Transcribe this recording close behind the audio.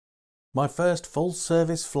My first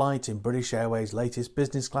full-service flight in British Airways' latest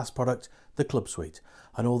business class product, the Club Suite,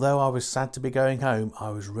 and although I was sad to be going home, I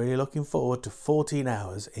was really looking forward to 14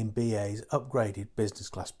 hours in BA's upgraded business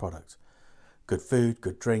class product. Good food,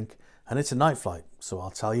 good drink, and it's a night flight, so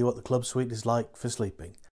I'll tell you what the Club Suite is like for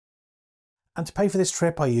sleeping. And to pay for this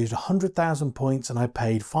trip I used 100,000 points and I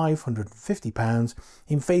paid £550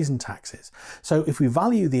 in fees and taxes. So if we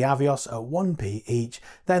value the Avios at 1p each,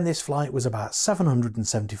 then this flight was about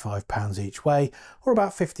 £775 each way, or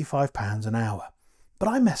about £55 an hour. But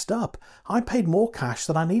I messed up. I paid more cash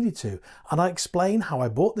than I needed to, and I explain how I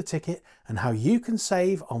bought the ticket and how you can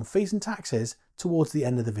save on fees and taxes towards the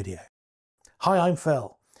end of the video. Hi, I'm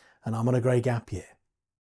Phil, and I'm on a grey gap year.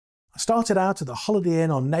 I started out at the Holiday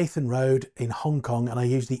Inn on Nathan Road in Hong Kong, and I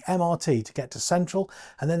used the MRT to get to Central,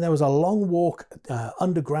 and then there was a long walk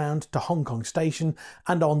underground to Hong Kong Station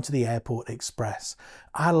and on to the Airport Express.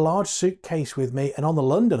 I had a large suitcase with me, and on the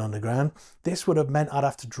London Underground this would have meant I'd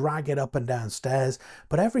have to drag it up and down stairs,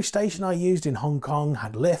 but every station I used in Hong Kong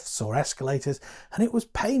had lifts or escalators, and it was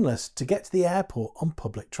painless to get to the airport on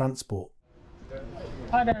public transport.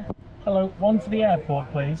 Hi there. Hello, one for the airport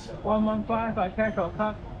please. 115, I can't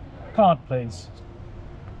go card please.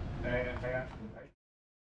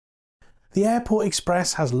 The Airport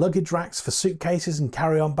Express has luggage racks for suitcases and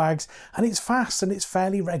carry-on bags, and it's fast and it's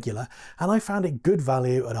fairly regular, and I found it good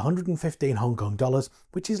value at 115 Hong Kong dollars,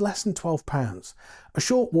 which is less than £12. A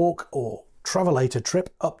short walk or travelator trip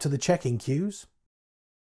up to the check-in queues.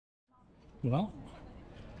 Well,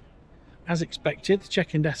 as expected, the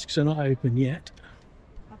check-in desks are not open yet.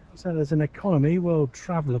 So there's an economy World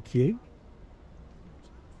Traveller queue.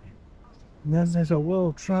 And then there's a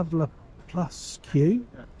World Traveller Plus queue.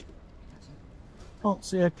 Can't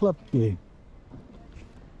see a club queue.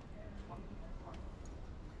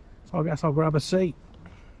 So I guess I'll grab a seat.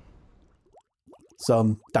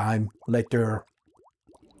 Some time later.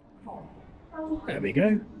 There we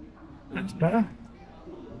go. That's better.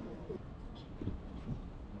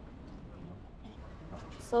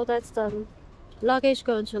 So that's the luggage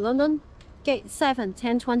going to London. Gate 7,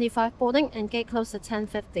 10:25 boarding, and gate close at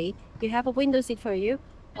 10:50. You have a window seat for you.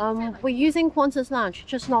 We're using Qantas Lounge,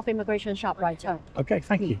 just north immigration shop right turn. Okay,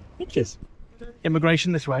 thank you. Cheers.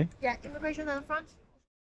 Immigration this way. Yeah, immigration in front.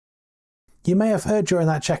 You may have heard during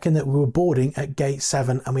that check-in that we were boarding at gate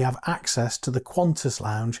 7 and we have access to the Qantas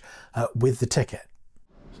Lounge with the ticket.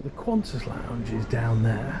 So the Qantas Lounge is down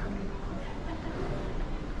there.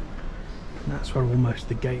 And that's where almost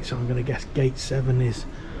the gates are. I'm going to guess gate 7 is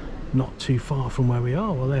not too far from where we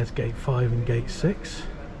are. Well, there's gate 5 and gate 6.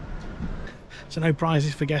 So no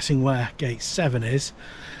prizes for guessing where gate 7 is.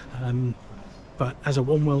 But as a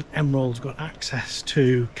One World Emerald's got access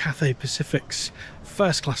to Cathay Pacific's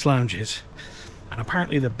first class lounges. And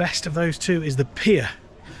apparently the best of those two is the Pier,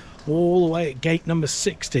 all the way at gate number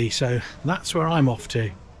 60. So that's where I'm off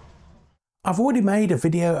to. I've already made a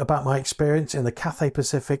video about my experience in the Cathay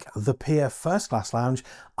Pacific The Pier First Class Lounge,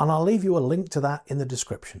 and I'll leave you a link to that in the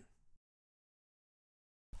description.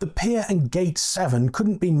 The Pier and Gate 7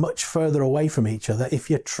 couldn't be much further away from each other if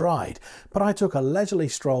you tried, but I took a leisurely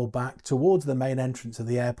stroll back towards the main entrance of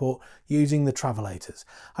the airport using the travelators.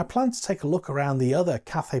 I planned to take a look around the other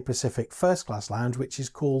Cathay Pacific First Class Lounge, which is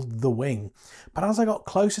called The Wing, but as I got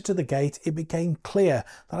closer to the gate it became clear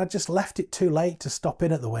that I'd just left it too late to stop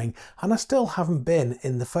in at the Wing, and I still haven't been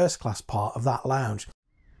in the first class part of that lounge.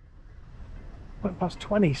 Went past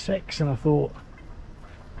 26 and I thought,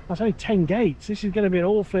 that's only 10 gates. This is going to be an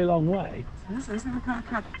awfully long way.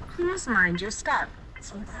 Please mind your step.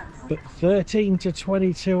 But 13 to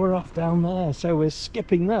 22 are off down there, so we're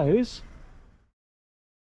skipping those.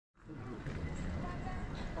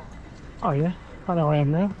 Oh yeah, I know where I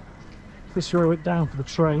am now. This is where I went down for the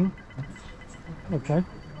train. Okay.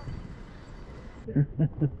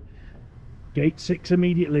 Gate 6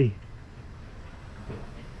 immediately.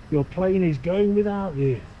 Your plane is going without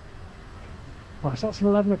you. Right, so that's an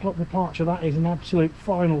 11 o'clock departure. That is an absolute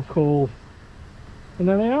final call. And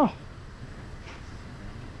there they are.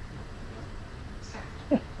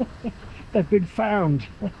 They've been found.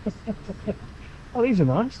 Oh, these are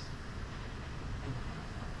nice.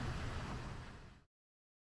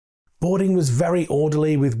 Boarding was very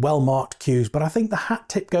orderly with well-marked queues, but I think the hat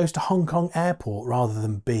tip goes to Hong Kong Airport rather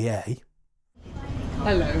than BA.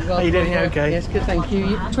 Hello, welcome. How are you doing? Okay? Yes, good, thank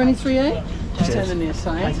you. 23A? Just turn the near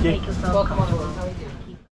side. Thank you. Welcome on board. How are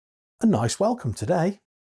you? A nice welcome today.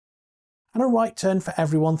 And a right turn for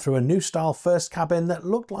everyone through a new style first cabin that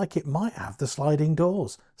looked like it might have the sliding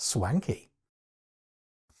doors. Swanky.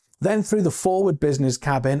 Then through the forward business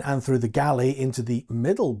cabin and through the galley into the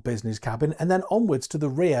middle business cabin, and then onwards to the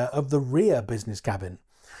rear of the rear business cabin.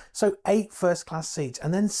 So 8 first class seats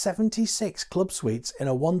and then 76 club suites in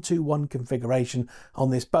a 1-2-1 configuration on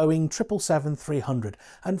this Boeing 777-300.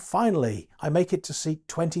 And finally, I make it to seat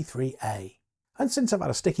 23A. And since I've had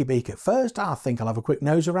a sticky beak at first, I think I'll have a quick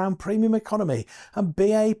nose around Premium Economy. And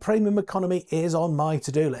BA Premium Economy is on my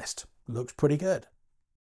to-do list. Looks pretty good.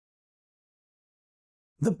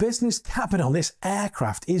 The business cabin on this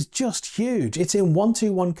aircraft is just huge. It's in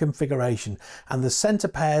 1-2-1 configuration and the centre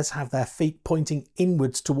pairs have their feet pointing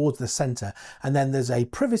inwards towards the centre, and then there's a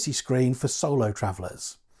privacy screen for solo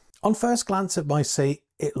travellers. On first glance at my seat,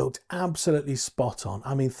 it looked absolutely spot on.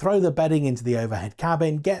 I mean, throw the bedding into the overhead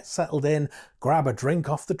cabin, get settled in, grab a drink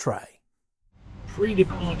off the tray.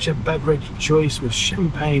 Pre-departure beverage choice with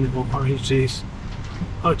champagne or orange juice.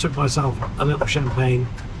 I took myself a little champagne.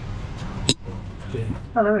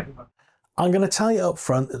 Hello. I'm going to tell you up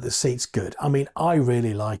front that the seat's good. I mean, I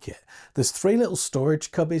really like it. There's 3 little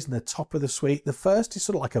storage cubbies in the top of the suite. The first is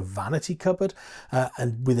sort of like a vanity cupboard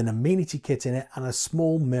and with an amenity kit in it and a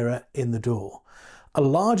small mirror in the door. A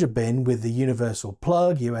larger bin with the universal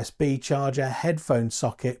plug, USB charger, headphone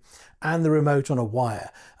socket and the remote on a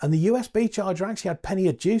wire. And the USB charger actually had plenty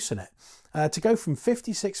of juice in it. To go from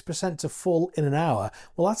 56% to full in an hour,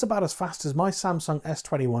 well, that's about as fast as my Samsung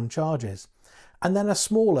S21 charges. And then a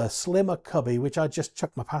smaller, slimmer cubby which I just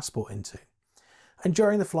chucked my passport into. And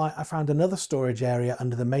during the flight I found another storage area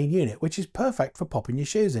under the main unit which is perfect for popping your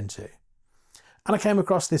shoes into. And I came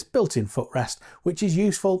across this built-in footrest which is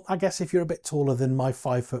useful, I guess, if you're a bit taller than my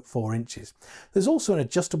 5'4". There's also an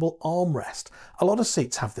adjustable armrest. A lot of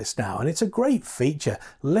seats have this now and it's a great feature.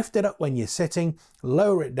 Lift it up when you're sitting,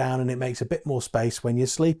 lower it down and it makes a bit more space when you're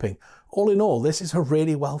sleeping. All in all, this is a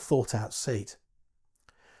really well thought out seat.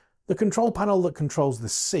 The control panel that controls the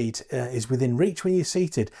seat is within reach when you're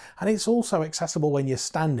seated, and it's also accessible when you're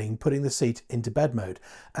standing, putting the seat into bed mode.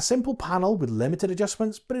 A simple panel with limited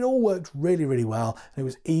adjustments, but it all worked really well and it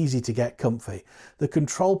was easy to get comfy. The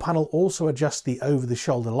control panel also adjusts the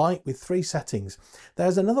over-the-shoulder light with 3 settings.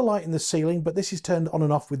 There's another light in the ceiling, but this is turned on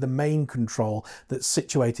and off with the main control that's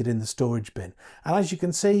situated in the storage bin. And as you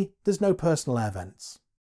can see, there's no personal air vents.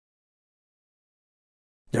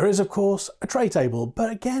 There is, of course, a tray table, but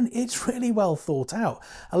again, it's really well thought out.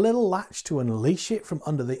 A little latch to unleash it from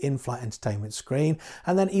under the in-flight entertainment screen,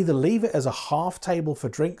 and then either leave it as a half table for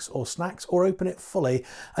drinks or snacks or open it fully.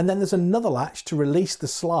 And then there's another latch to release the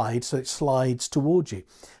slide so it slides towards you.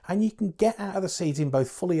 And you can get out of the seat in both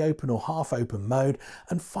fully open or half open mode.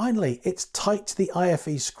 And finally, it's tight to the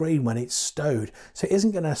IFE screen when it's stowed, so it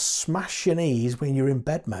isn't going to smash your knees when you're in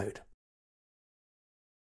bed mode.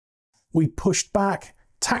 We pushed back,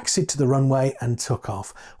 taxied to the runway and took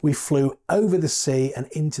off. We flew over the sea and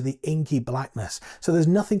into the inky blackness. So there's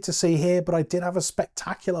nothing to see here, but I did have a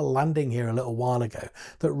spectacular landing here a little while ago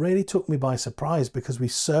that really took me by surprise because we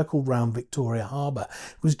circled round Victoria Harbour.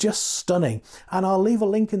 It was just stunning, and I'll leave a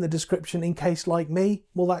link in the description in case, like me,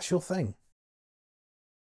 well, that's your thing.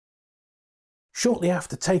 Shortly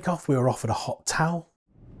after takeoff, we were offered a hot towel,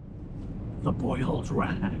 The boiled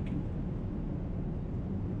rag.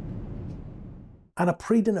 and a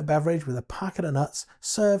pre-dinner beverage with a packet of nuts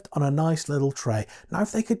served on a nice little tray. Now,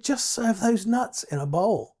 if they could just serve those nuts in a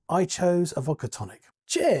bowl, I chose a vodka tonic.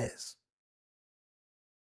 Cheers!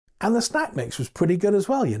 And the snack mix was pretty good as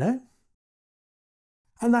well, you know.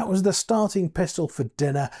 And that was the starting pistol for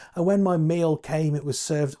dinner, and when my meal came it was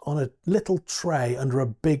served on a little tray under a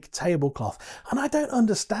big tablecloth. And I don't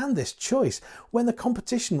understand this choice, when the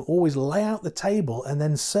competition always lay out the table and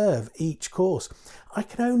then serve each course. I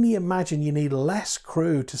can only imagine you need less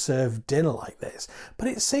crew to serve dinner like this, but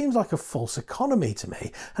it seems like a false economy to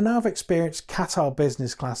me, and now I've experienced Qatar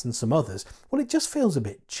business class and some others, well, it just feels a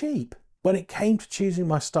bit cheap. When it came to choosing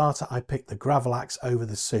my starter, I picked the gravlax over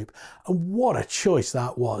the soup, and what a choice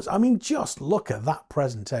that was. I mean, just look at that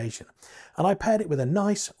presentation. And I paired it with a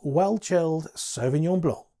nice, well-chilled Sauvignon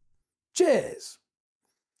Blanc. Cheers!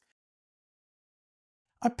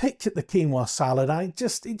 I picked at the quinoa salad, and it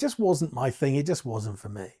just wasn't my thing, it just wasn't for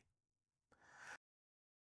me.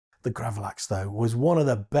 The gravlax, though, was one of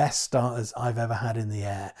the best starters I've ever had in the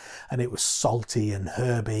air, and it was salty and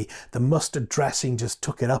herby. The mustard dressing just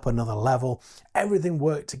took it up another level. Everything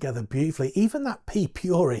worked together beautifully, even that pea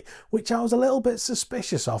puree, which I was a little bit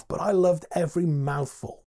suspicious of, but I loved every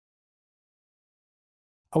mouthful.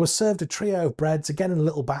 I was served a trio of breads, again in a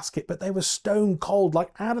little basket, but they were stone cold,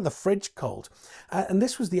 like out of the fridge cold. And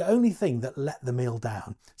this was the only thing that let the meal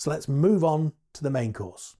down. So let's move on to the main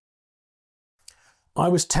course. I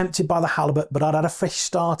was tempted by the halibut, but I'd had a fish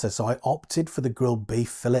starter, so I opted for the grilled beef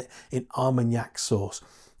fillet in Armagnac sauce.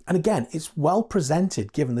 And again, it's well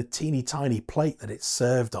presented given the teeny tiny plate that it's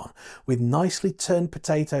served on, with nicely turned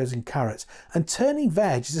potatoes and carrots. And turning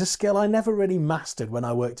veg is a skill I never really mastered when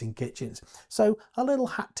I worked in kitchens, so a little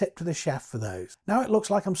hat tip to the chef for those. Now it looks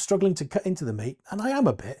like I'm struggling to cut into the meat, and I am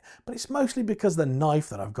a bit, but it's mostly because of the knife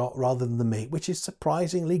that I've got rather than the meat, which is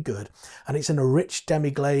surprisingly good. And it's in a rich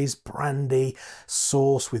demi-glazed brandy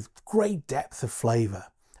sauce with great depth of flavour.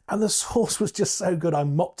 And the sauce was just so good, I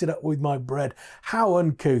mopped it up with my bread. How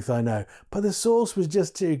uncouth, I know, but the sauce was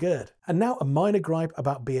just too good. And now a minor gripe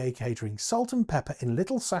about BA Catering. Salt and pepper in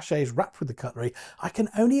little sachets wrapped with the cutlery. I can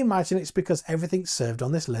only imagine it's because everything's served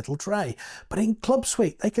on this little tray. But in Club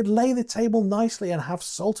Suite, they could lay the table nicely and have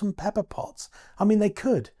salt and pepper pots. I mean, they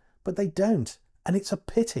could, but they don't, and it's a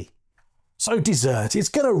pity. So dessert, it's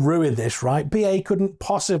going to ruin this, right? BA couldn't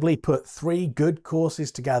possibly put 3 good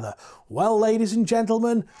courses together. Well, ladies and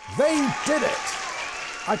gentlemen, they did it!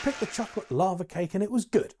 I picked the chocolate lava cake and it was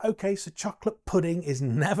good. Okay, so chocolate pudding is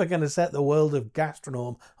never going to set the world of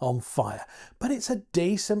gastronome on fire, but it's a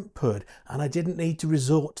decent pud and I didn't need to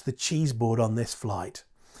resort to the cheese board on this flight.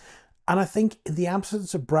 And I think in the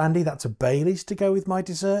absence of brandy, that's a Baileys to go with my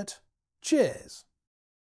dessert. Cheers!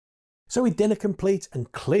 So with dinner complete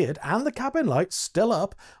and cleared and the cabin lights still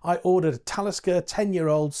up, I ordered a Talisker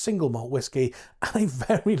 10-year-old single malt whisky and a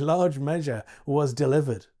very large measure was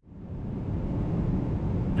delivered.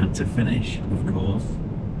 And to finish, of course,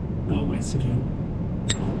 our whiskey.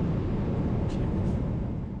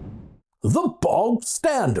 The Bog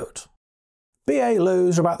Standard. BA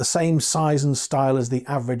loos are about the same size and style as the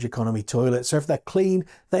average economy toilet, so if they're clean,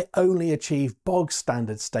 they only achieve bog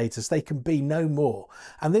standard status. They can be no more.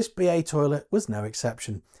 And this BA toilet was no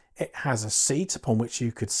exception. It has a seat upon which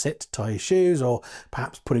you could sit to tie your shoes or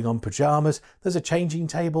perhaps putting on pyjamas. There's a changing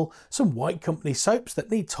table, some White Company soaps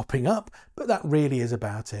that need topping up, but that really is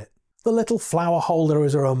about it. The little flower holder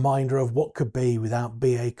is a reminder of what could be without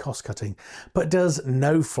BA cost cutting. But does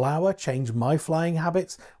no flower change my flying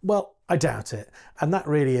habits? Well, I doubt it. And that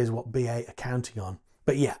really is what BA are counting on.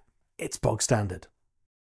 But yeah, it's bog standard.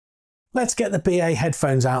 Let's get the BA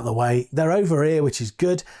headphones out of the way. They're over ear, which is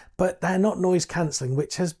good, but they're not noise cancelling,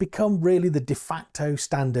 which has become really the de facto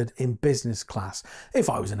standard in business class. If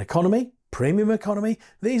I was in economy, premium economy,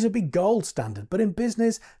 these would be gold standard, but in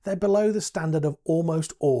business, they're below the standard of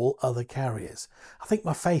almost all other carriers. I think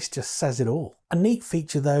my face just says it all. A neat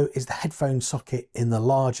feature though is the headphone socket in the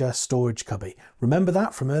larger storage cubby. Remember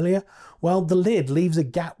that from earlier? Well, the lid leaves a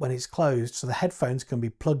gap when it's closed so the headphones can be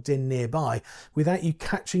plugged in nearby without you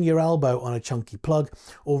catching your elbow on a chunky plug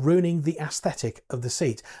or ruining the aesthetic of the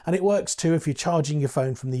seat. And it works too if you're charging your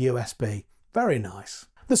phone from the USB. Very nice.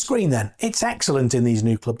 The screen then, it's excellent in these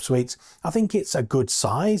new Club Suites. I think it's a good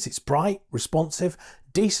size, it's bright, responsive,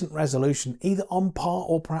 decent resolution, either on par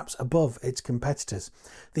or perhaps above its competitors.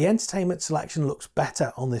 The entertainment selection looks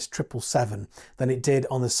better on this 777 than it did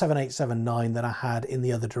on the 7879 that I had in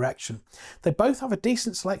the other direction. They both have a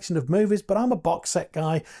decent selection of movies, but I'm a box set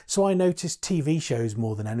guy, so I notice TV shows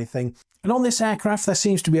more than anything. And on this aircraft there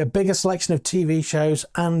seems to be a bigger selection of TV shows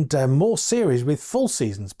and more series with full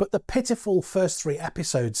seasons, but the pitiful first 3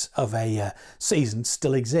 episodes of a season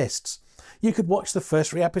still exists. You could watch the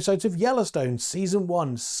first 3 episodes of Yellowstone season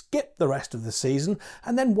 1, skip the rest of the season,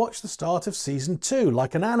 and then watch the start of season 2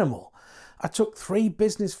 like an animal. I took 3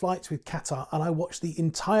 business flights with Qatar and I watched the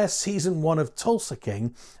entire season 1 of Tulsa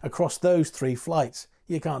King across those 3 flights.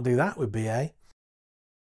 You can't do that with BA.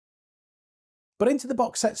 But into the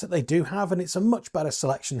box sets that they do have, and it's a much better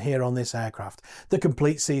selection here on this aircraft. The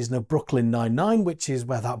complete season of Brooklyn Nine-Nine, which is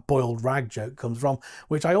where that boiled rag joke comes from,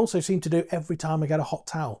 which I also seem to do every time I get a hot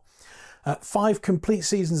towel. 5 complete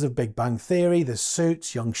seasons of Big Bang Theory, there's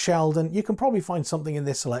Suits, Young Sheldon. You can probably find something in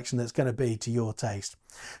this selection that's going to be to your taste.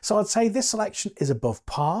 So I'd say this selection is above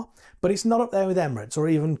par, but it's not up there with Emirates or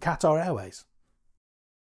even Qatar Airways.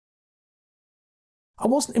 I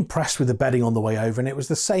wasn't impressed with the bedding on the way over, and it was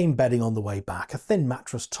the same bedding on the way back. A thin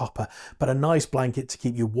mattress topper, but a nice blanket to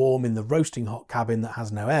keep you warm in the roasting hot cabin that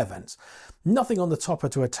has no air vents. Nothing on the topper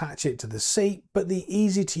to attach it to the seat, but the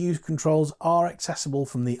easy to use controls are accessible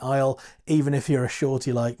from the aisle, even if you're a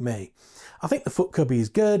shorty like me. I think the foot cubby is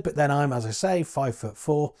good, but then I'm, as I say,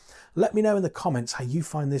 5'4". Let me know in the comments how you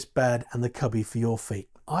find this bed and the cubby for your feet.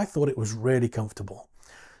 I thought it was really comfortable.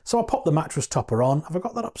 So I popped the mattress topper on. Have I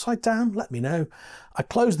got that upside down? Let me know. I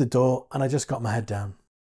closed the door and I just got my head down.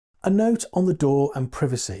 A note on the door and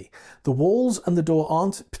privacy. The walls and the door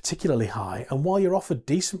aren't particularly high, and while you're offered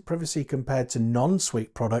decent privacy compared to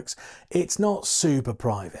non-suite products, it's not super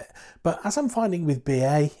private. But as I'm finding with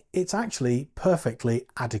BA, it's actually perfectly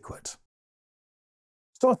adequate.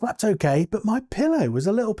 So I slept okay, but my pillow was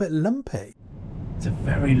a little bit lumpy. It's a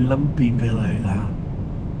very lumpy pillow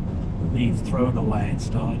that needs thrown away and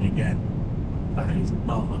starting again. That is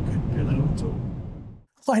not a good pillow at all.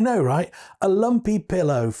 I know, right? A lumpy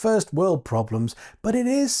pillow, first world problems, but it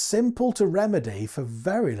is simple to remedy for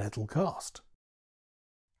very little cost.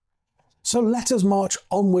 So let us march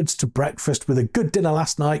onwards to breakfast with a good dinner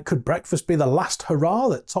last night. Could breakfast be the last hurrah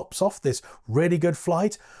that tops off this really good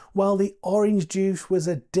flight? Well, the orange juice was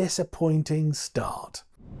a disappointing start.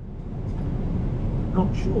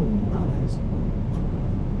 Not sure what that is.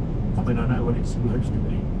 I mean, I know what it's supposed to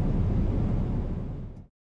be.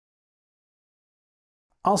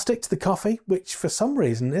 I'll stick to the coffee, which for some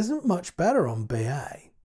reason isn't much better on BA.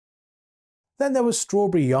 Then there was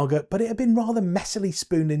strawberry yoghurt, but it had been rather messily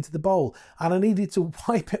spooned into the bowl, and I needed to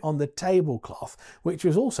wipe it on the tablecloth, which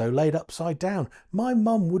was also laid upside down. My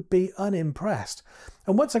mum would be unimpressed.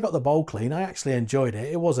 And once I got the bowl clean, I actually enjoyed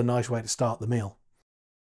it. It was a nice way to start the meal.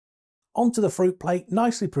 Onto the fruit plate,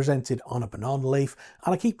 nicely presented on a banana leaf,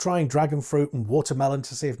 and I keep trying dragon fruit and watermelon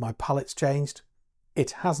to see if my palate's changed.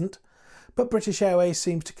 It hasn't. But British Airways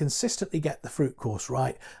seems to consistently get the fruit course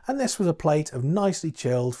right, and this was a plate of nicely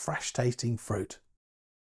chilled, fresh tasting fruit.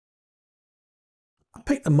 I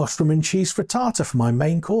picked the mushroom and cheese frittata for my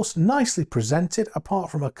main course, nicely presented. Apart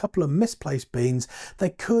from a couple of misplaced beans,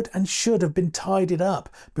 they could and should have been tidied up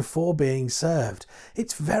before being served.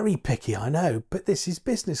 It's very picky, I know, but this is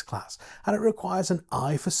business class and it requires an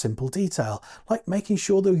eye for simple detail, like making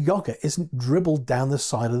sure the yoghurt isn't dribbled down the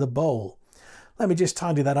side of the bowl. Let me just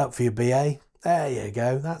tidy that up for you, BA. There you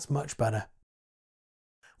go, that's much better.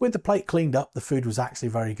 With the plate cleaned up, the food was actually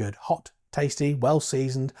very good. Hot, tasty, well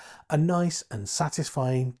seasoned, a nice and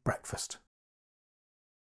satisfying breakfast.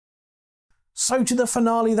 So to the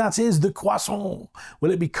finale, that is the croissant.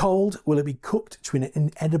 Will it be cold? Will it be cooked to an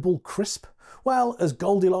inedible crisp? Well, as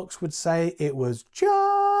Goldilocks would say, it was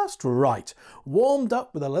just right. Warmed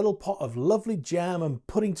up with a little pot of lovely jam and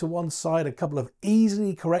putting to one side a couple of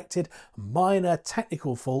easily corrected minor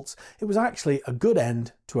technical faults, it was actually a good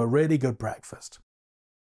end to a really good breakfast.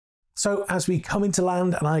 So as we come into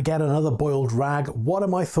land and I get another boiled rag, what are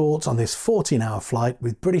my thoughts on this 14-hour flight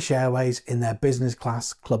with British Airways in their business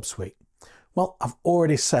class club suite? Well, I've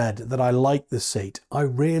already said that I like the seat. I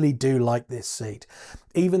really do like this seat.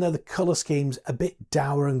 Even though the colour scheme's a bit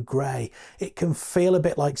dour and grey, it can feel a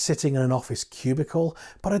bit like sitting in an office cubicle,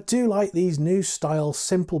 but I do like these new style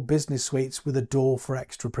simple business suites with a door for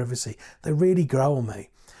extra privacy. They really grow on me.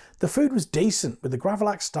 The food was decent, with the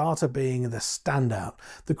Gravlax starter being the standout.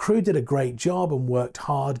 The crew did a great job and worked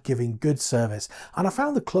hard, giving good service, and I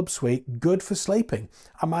found the club suite good for sleeping.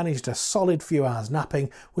 I managed a solid few hours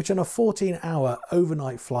napping, which on a 14-hour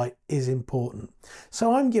overnight flight is important.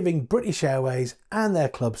 So I'm giving British Airways and their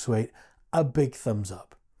club suite a big thumbs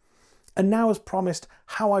up. And now, as promised,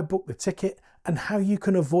 how I booked the ticket and how you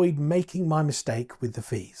can avoid making my mistake with the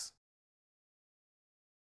fees.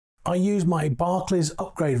 I used my Barclays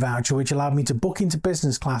upgrade voucher, which allowed me to book into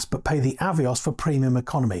business class but pay the Avios for premium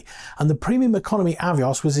economy. And the premium economy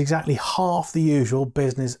Avios was exactly half the usual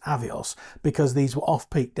business Avios because these were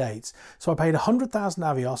off-peak dates. So I paid 100,000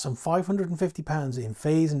 Avios and £550 in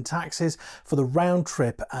fees and taxes for the round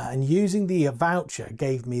trip, and using the voucher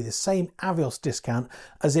gave me the same Avios discount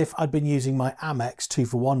as if I'd been using my Amex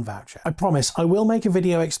 2-for-1 voucher. I promise I will make a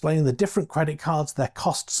video explaining the different credit cards, their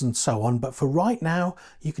costs and so on, but for right now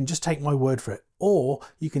you can just take my word for it, or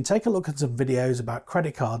you can take a look at some videos about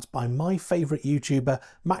credit cards by my favourite YouTuber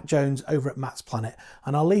Matt Jones over at Matt's Planet,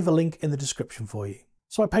 and I'll leave a link in the description for you.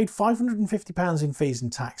 So I paid £550 in fees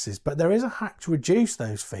and taxes, but there is a hack to reduce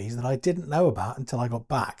those fees that I didn't know about until I got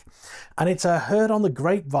back, and it's a heard on the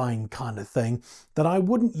grapevine kind of thing that I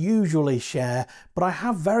wouldn't usually share, but I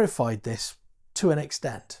have verified this to an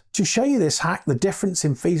extent. To show you this hack, the difference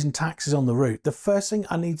in fees and taxes on the route, the first thing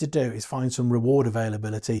I need to do is find some reward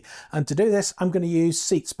availability, and to do this I'm going to use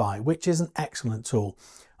SeatSpy, which is an excellent tool.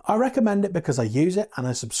 I recommend it because I use it and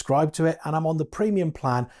I subscribe to it, and I'm on the premium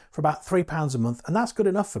plan for about £3 a month, and that's good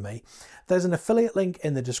enough for me. There's an affiliate link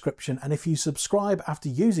in the description, and if you subscribe after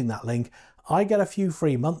using that link, I get a few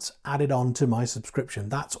free months added on to my subscription.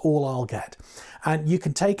 That's all I'll get. And you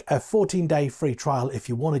can take a 14-day free trial if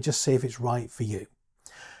you want to just see if it's right for you.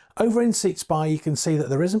 Over in SeatSpy, you can see that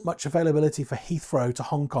there isn't much availability for Heathrow to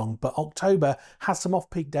Hong Kong, but October has some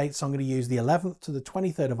off-peak dates, so I'm going to use the 11th to the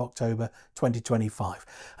 23rd of October 2025.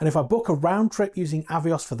 And if I book a round trip using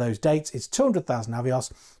Avios for those dates, it's 200,000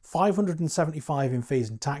 Avios, 575 in fees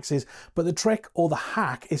and taxes, but the trick or the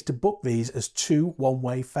hack is to book these as two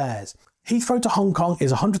one-way fares. Heathrow to Hong Kong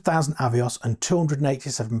is 100,000 Avios and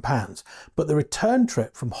 £287, but the return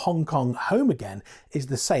trip from Hong Kong home again is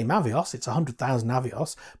the same Avios, it's 100,000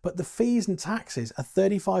 Avios, but the fees and taxes are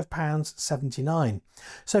 £35.79.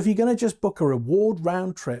 So if you're going to just book a reward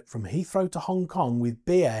round trip from Heathrow to Hong Kong with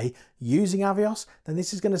BA using Avios, then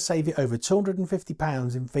this is going to save you over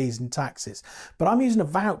 £250 in fees and taxes. But I'm using a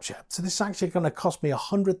voucher, so this is actually going to cost me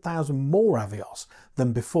 100,000 more Avios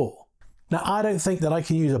than before. Now, I don't think that I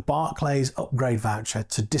can use a Barclays upgrade voucher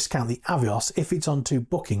to discount the Avios if it's on 2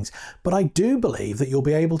 bookings, but I do believe that you'll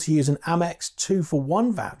be able to use an Amex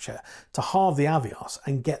 2-for-1 voucher to halve the Avios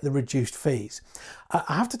and get the reduced fees.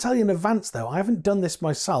 I have to tell you in advance though, I haven't done this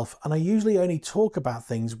myself, and I usually only talk about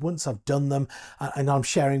things once I've done them and I'm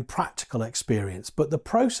sharing practical experience, but the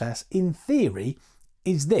process in theory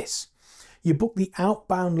is this. You book the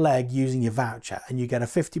outbound leg using your voucher and you get a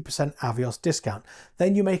 50% Avios discount.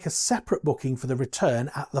 Then you make a separate booking for the return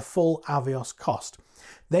at the full Avios cost.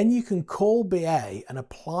 Then you can call BA and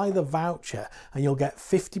apply the voucher and you'll get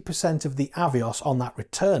 50% of the Avios on that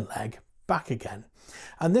return leg back again.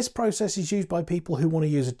 And this process is used by people who want to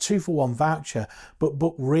use a 2-for-1 voucher but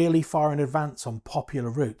book really far in advance on popular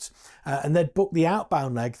routes. And they'd book the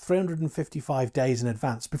outbound leg 355 days in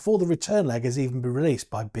advance before the return leg has even been released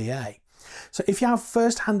by BA. So if you have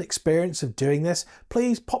first-hand experience of doing this,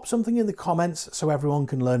 please pop something in the comments so everyone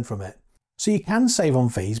can learn from it. So you can save on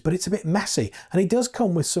fees, but it's a bit messy and it does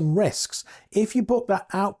come with some risks. If you book that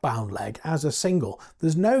outbound leg as a single,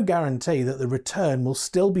 there's no guarantee that the return will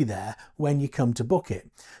still be there when you come to book it.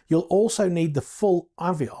 You'll also need the full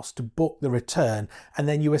Avios to book the return, and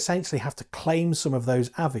then you essentially have to claim some of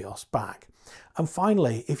those Avios back. And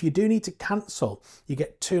finally, if you do need to cancel, you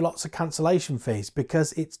get 2 lots of cancellation fees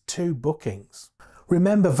because it's 2 bookings.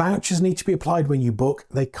 Remember, vouchers need to be applied when you book.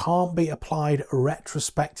 They can't be applied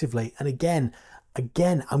retrospectively. And again,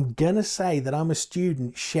 I'm going to say that I'm a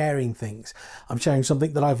student sharing things. I'm sharing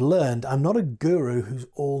something that I've learned. I'm not a guru who's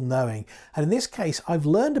all-knowing. And in this case, I've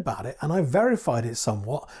learned about it and I've verified it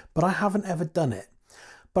somewhat, but I haven't ever done it.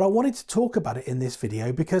 But I wanted to talk about it in this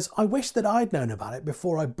video because I wish that I'd known about it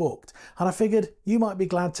before I booked, and I figured you might be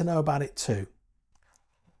glad to know about it too.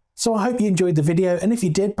 So I hope you enjoyed the video, and if you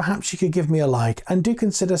did, perhaps you could give me a like, and do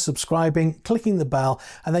consider subscribing, clicking the bell,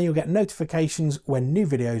 and then you'll get notifications when new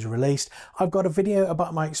videos are released. I've got a video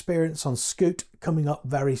about my experience on Scoot coming up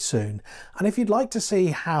very soon. And if you'd like to see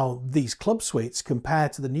how these Club Suites compare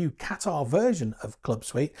to the new Qatar version of Club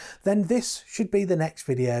Suite, then this should be the next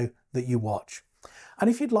video that you watch. And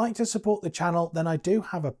if you'd like to support the channel, then I do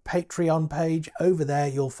have a Patreon page. Over there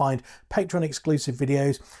you'll find Patreon exclusive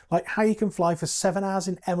videos like how you can fly for 7 hours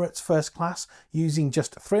in Emirates first class using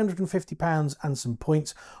just £350 and some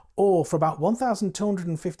points, or for about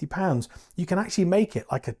 £1,250 you can actually make it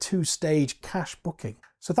like a 2-stage cash booking.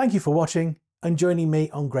 So thank you for watching and joining me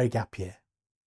on Grey Gap Year.